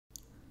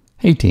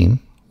Hey team,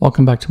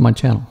 welcome back to my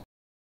channel.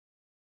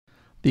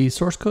 The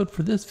source code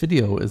for this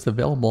video is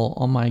available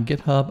on my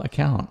GitHub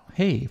account.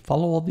 Hey,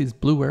 follow all these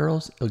blue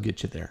arrows, it'll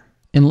get you there.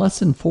 In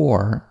lesson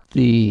 4,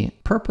 the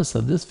purpose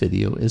of this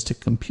video is to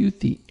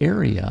compute the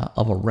area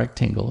of a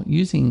rectangle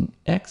using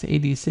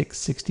x86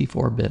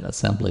 64-bit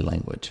assembly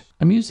language.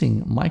 I'm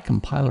using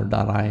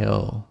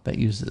mycompiler.io that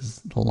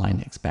uses the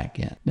Linux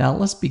backend. Now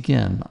let's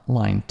begin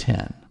line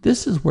 10.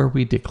 This is where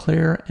we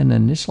declare and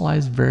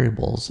initialize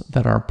variables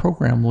that our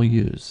program will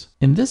use.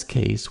 In this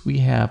case, we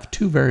have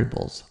two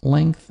variables,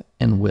 length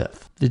and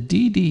width. The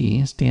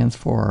DD stands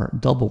for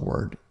double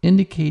word,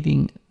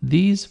 indicating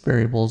these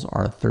variables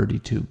are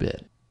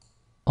 32-bit.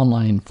 On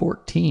line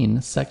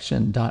 14,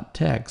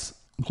 section.text,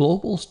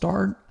 global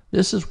start,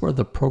 this is where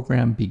the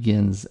program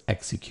begins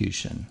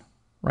execution,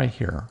 right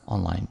here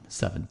on line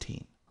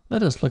 17.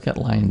 Let us look at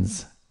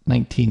lines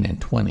 19 and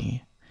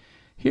 20.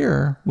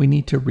 Here, we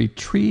need to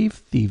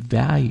retrieve the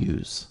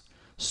values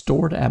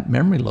stored at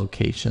memory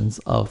locations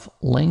of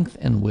length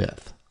and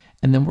width,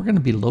 and then we're going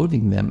to be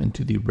loading them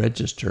into the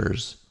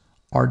registers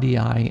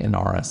RDI and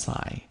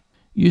RSI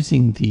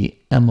using the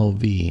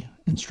MOV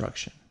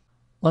instruction.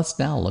 Let's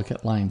now look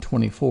at line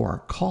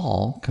 24,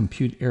 call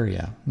compute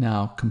area.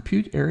 Now,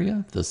 compute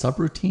area, the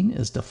subroutine,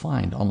 is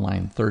defined on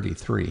line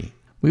 33.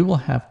 We will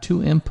have two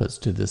inputs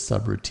to this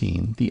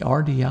subroutine, the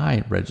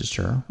RDI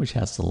register, which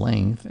has the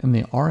length, and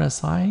the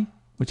RSI,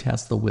 which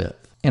has the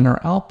width. And our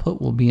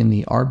output will be in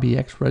the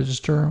RBX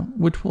register,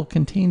 which will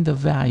contain the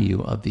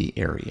value of the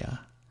area.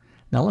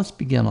 Now let's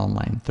begin on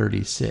line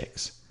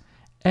 36.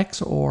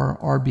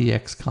 XOR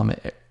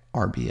RBX,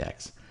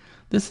 RBX.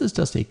 This is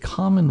just a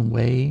common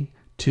way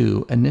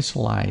to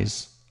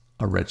initialize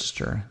a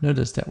register.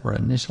 Notice that we're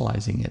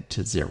initializing it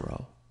to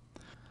 0.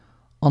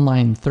 On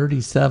line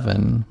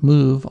 37,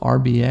 move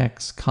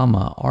RBX,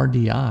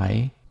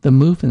 RDI, the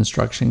move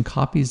instruction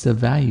copies the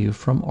value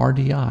from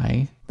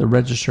RDI, the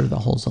register that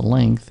holds the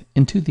length,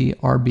 into the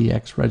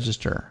RBX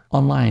register.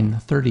 On line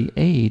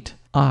 38,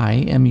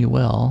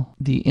 IMUL,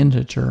 the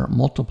integer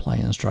multiply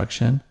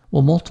instruction,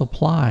 will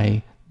multiply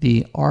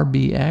the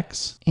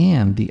RBX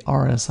and the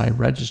RSI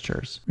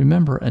registers.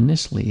 Remember,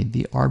 initially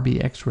the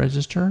RBX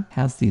register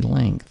has the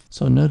length.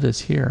 So notice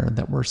here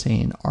that we're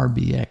saying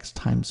RBX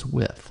times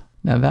width.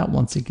 Now that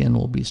once again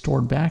will be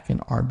stored back in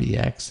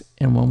RBX,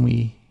 and when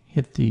we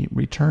hit the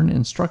return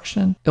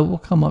instruction, it will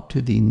come up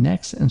to the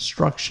next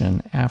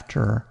instruction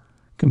after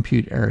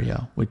compute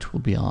area, which will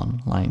be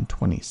on line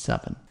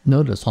 27.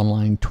 Notice on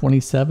line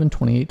 27,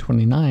 28,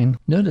 29,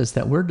 notice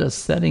that we're just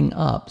setting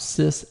up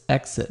sys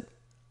exit.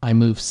 I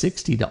move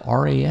 60 to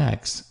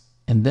RAX,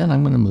 and then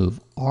I'm going to move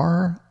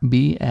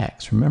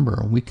RBX.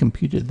 Remember, we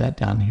computed that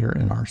down here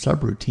in our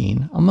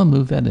subroutine. I'm going to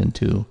move that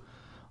into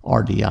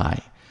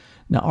RDI.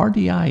 Now,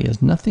 RDI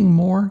is nothing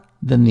more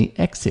than the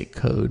exit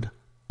code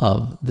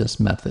of this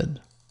method,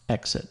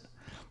 exit.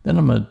 Then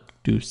I'm going to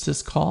do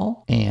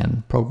syscall,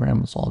 and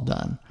program is all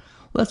done.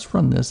 Let's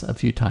run this a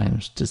few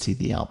times to see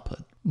the output.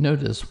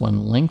 Notice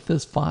when length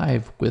is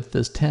 5, width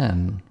is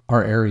 10,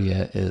 our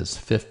area is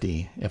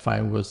 50. If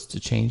I was to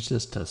change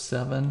this to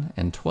 7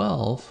 and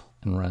 12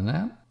 and run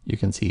that, you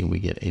can see we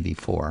get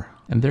 84.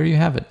 And there you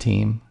have it,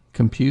 team.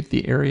 Compute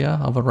the area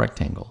of a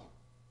rectangle.